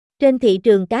Trên thị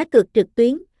trường cá cược trực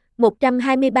tuyến,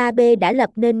 123B đã lập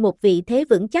nên một vị thế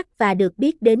vững chắc và được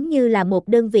biết đến như là một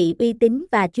đơn vị uy tín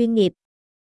và chuyên nghiệp.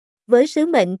 Với sứ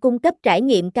mệnh cung cấp trải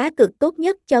nghiệm cá cược tốt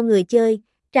nhất cho người chơi,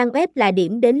 trang web là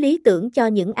điểm đến lý tưởng cho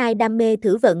những ai đam mê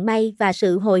thử vận may và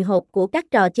sự hồi hộp của các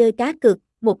trò chơi cá cược.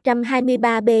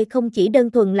 123B không chỉ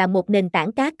đơn thuần là một nền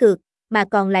tảng cá cược, mà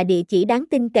còn là địa chỉ đáng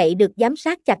tin cậy được giám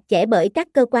sát chặt chẽ bởi các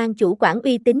cơ quan chủ quản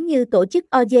uy tín như tổ chức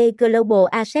OJ Global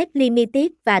Asset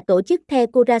Limited và tổ chức The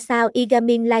Curaçao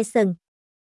eGaming License.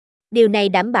 Điều này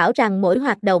đảm bảo rằng mỗi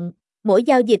hoạt động, mỗi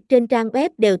giao dịch trên trang web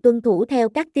đều tuân thủ theo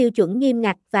các tiêu chuẩn nghiêm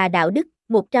ngặt và đạo đức.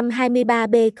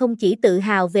 123B không chỉ tự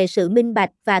hào về sự minh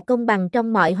bạch và công bằng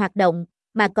trong mọi hoạt động,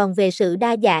 mà còn về sự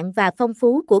đa dạng và phong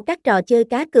phú của các trò chơi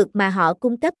cá cược mà họ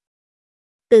cung cấp.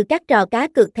 Từ các trò cá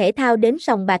cược thể thao đến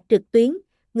sòng bạc trực tuyến,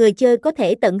 người chơi có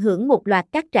thể tận hưởng một loạt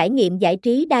các trải nghiệm giải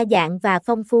trí đa dạng và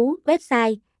phong phú.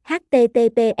 Website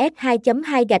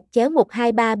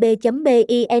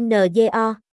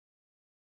https://123b.bingo